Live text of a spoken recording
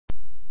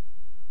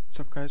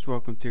What's up guys,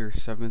 welcome to your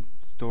 7th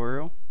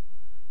tutorial.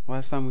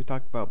 Last time we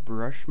talked about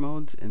brush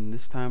modes, and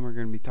this time we're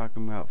going to be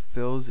talking about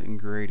fills and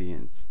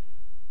gradients.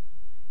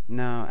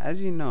 Now,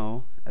 as you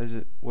know,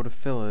 what a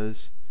fill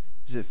is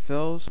it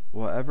fills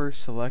whatever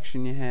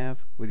selection you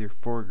have with your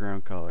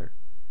foreground color.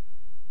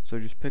 So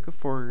just pick a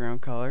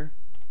foreground color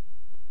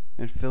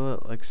and fill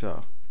it like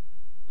so.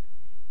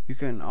 You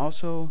can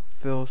also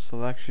fill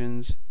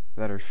selections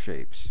that are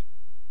shapes.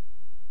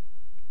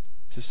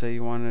 So say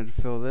you wanted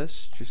to fill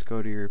this, just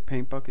go to your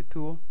paint bucket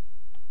tool,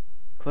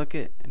 click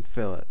it, and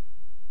fill it.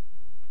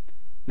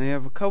 Now you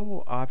have a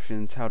couple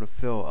options how to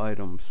fill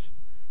items.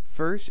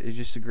 First is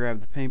just to grab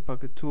the paint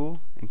bucket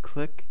tool and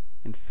click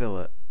and fill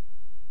it.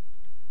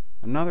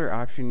 Another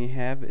option you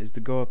have is to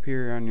go up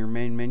here on your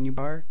main menu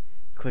bar,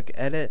 click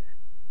edit,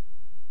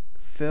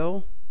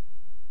 fill,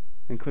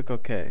 and click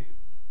OK.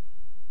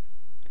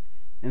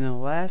 And the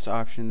last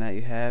option that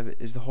you have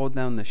is to hold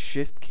down the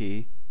shift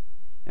key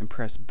and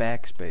press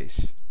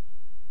backspace.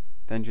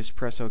 Then just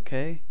press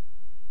OK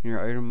and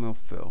your item will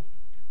fill.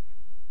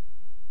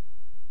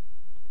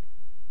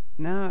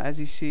 Now, as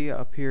you see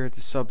up here at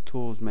the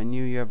subtools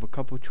menu, you have a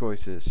couple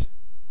choices: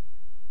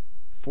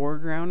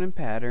 foreground and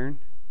pattern.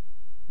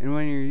 And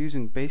when you're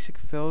using basic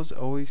fills,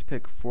 always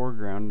pick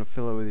foreground to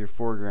fill it with your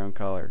foreground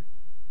color.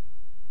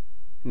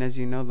 And as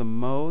you know, the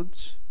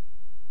modes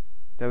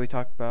that we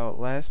talked about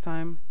last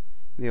time,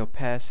 the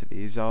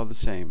opacity is all the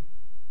same.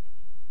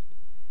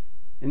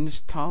 And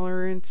this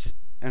tolerance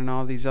and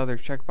all these other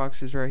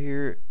checkboxes right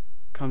here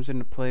comes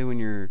into play when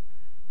you're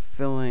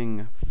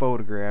filling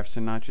photographs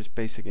and not just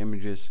basic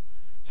images.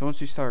 So once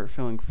we start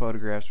filling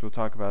photographs, we'll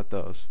talk about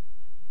those.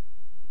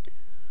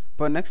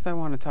 But next I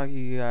want to talk to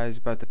you guys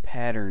about the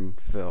pattern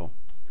fill.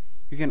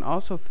 You can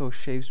also fill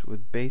shapes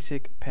with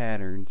basic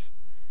patterns.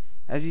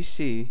 As you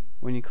see,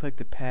 when you click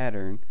the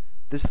pattern,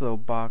 this little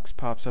box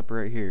pops up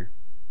right here.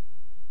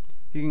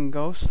 You can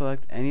go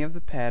select any of the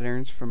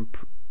patterns from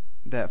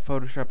that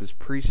Photoshop has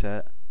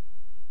preset,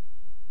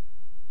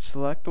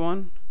 select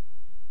one,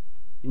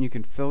 and you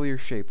can fill your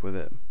shape with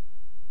it.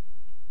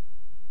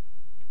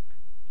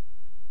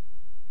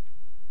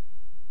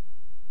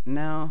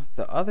 Now,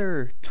 the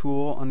other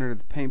tool under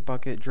the paint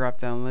bucket drop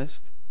down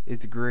list is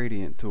the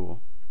gradient tool.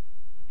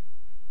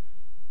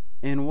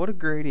 And what a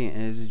gradient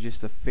is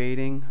just a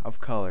fading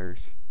of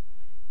colors.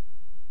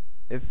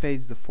 It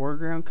fades the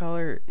foreground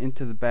color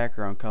into the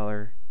background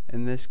color,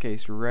 in this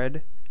case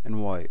red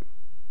and white.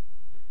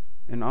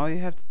 And all you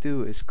have to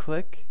do is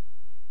click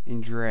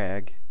and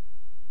drag.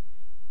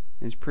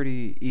 And it's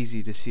pretty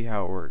easy to see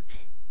how it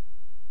works.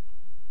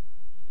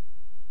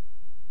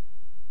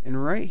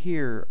 And right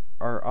here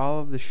are all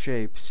of the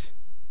shapes,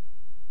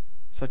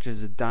 such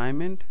as a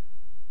diamond,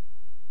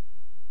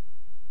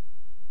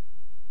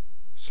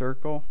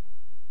 circle,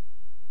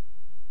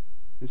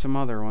 and some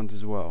other ones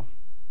as well.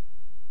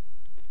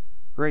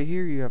 Right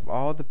here you have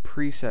all the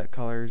preset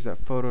colors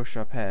that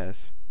Photoshop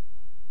has.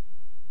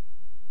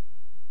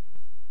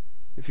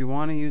 If you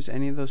want to use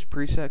any of those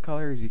preset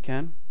colors, you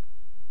can.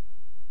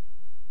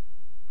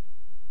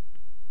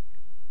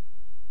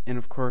 And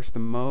of course the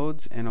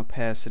modes and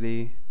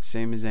opacity,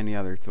 same as any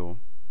other tool.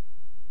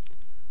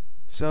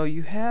 So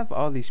you have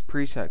all these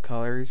preset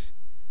colors,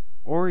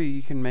 or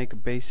you can make a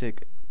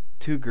basic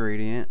 2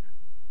 gradient.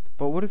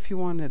 But what if you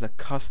wanted a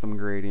custom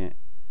gradient?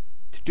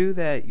 To do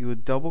that, you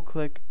would double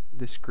click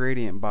this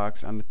gradient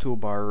box on the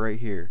toolbar right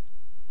here.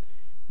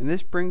 And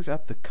this brings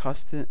up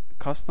the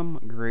custom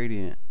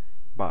gradient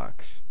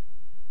box.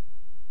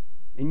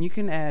 And you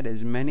can add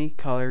as many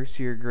colors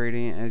to your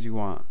gradient as you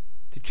want.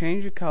 To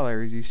change the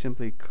colors, you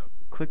simply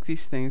click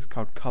these things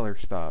called color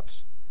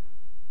stops.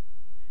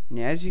 And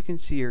as you can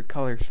see, your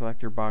color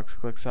selector box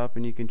clicks up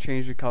and you can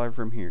change the color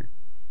from here.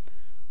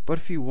 But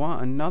if you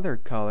want another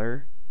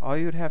color, all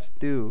you would have to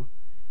do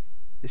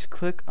is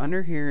click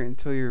under here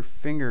until your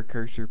finger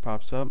cursor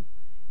pops up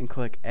and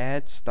click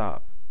add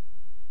stop.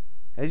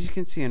 As you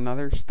can see,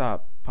 another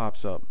stop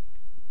pops up.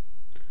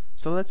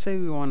 So let's say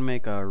we want to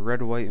make a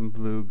red, white, and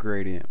blue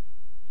gradient.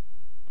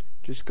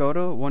 Just go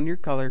to one of your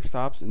color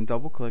stops and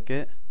double click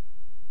it,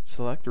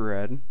 select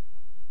red.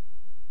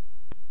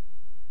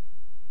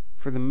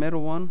 For the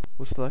middle one,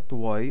 we'll select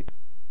white.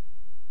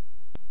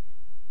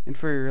 And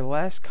for your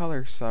last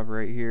color stop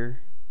right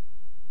here,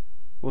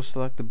 we'll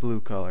select the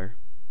blue color.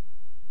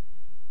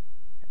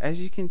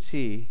 As you can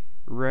see,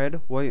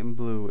 red, white, and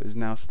blue is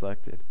now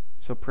selected.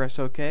 So press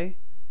OK.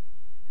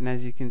 And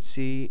as you can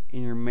see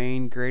in your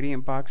main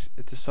gradient box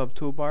at the sub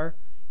toolbar,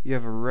 you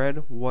have a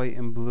red, white,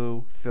 and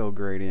blue fill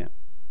gradient.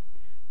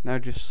 Now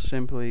just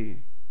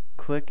simply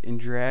click and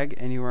drag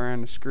anywhere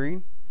on the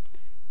screen,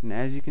 and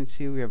as you can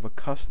see, we have a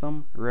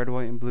custom red,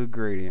 white, and blue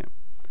gradient.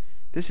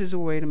 This is a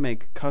way to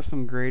make a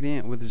custom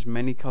gradient with as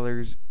many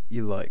colors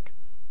you like.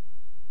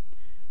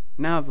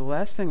 Now the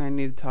last thing I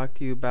need to talk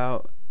to you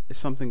about is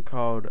something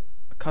called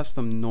a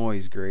custom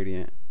noise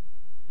gradient.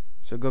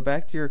 So go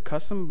back to your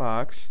custom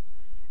box,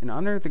 and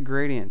under the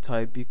gradient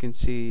type you can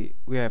see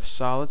we have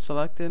solid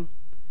selected.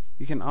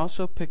 You can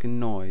also pick a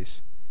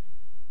noise.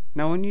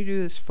 Now when you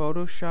do this,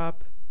 Photoshop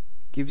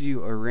gives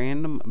you a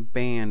random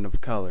band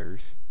of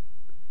colors.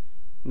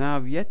 Now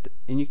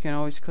and you can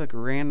always click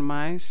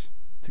randomize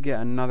to get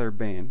another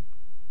band.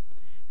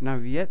 And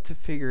I've yet to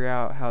figure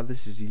out how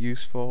this is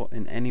useful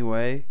in any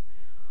way,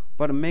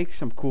 but it makes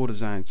some cool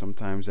designs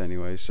sometimes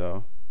anyway,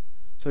 so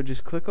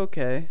just click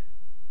OK,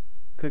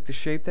 click the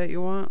shape that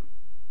you want,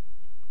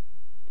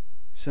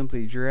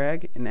 simply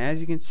drag, and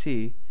as you can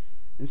see,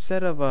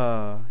 instead of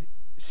a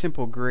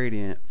simple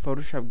gradient,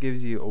 Photoshop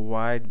gives you a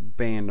wide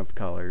band of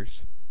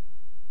colors.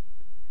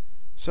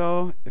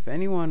 So if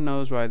anyone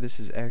knows why this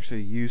is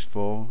actually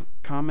useful,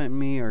 comment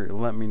me or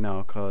let me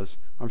know, cause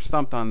I'm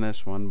stumped on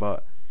this one,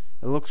 but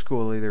it looks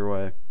cool either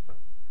way.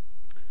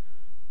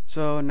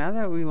 So now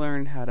that we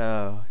learned how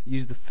to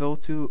use the fill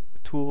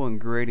tool and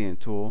gradient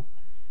tool,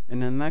 in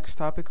the next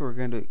topic we're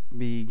going to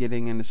be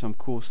getting into some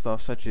cool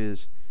stuff such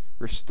as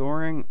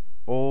restoring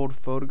old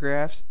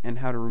photographs and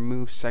how to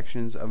remove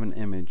sections of an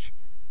image.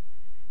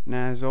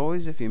 Now as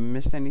always, if you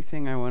missed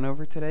anything I went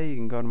over today, you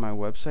can go to my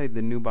website,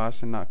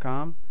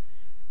 thenewboston.com,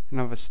 and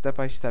I have a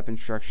step-by-step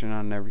instruction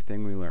on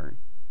everything we learned.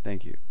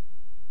 Thank you.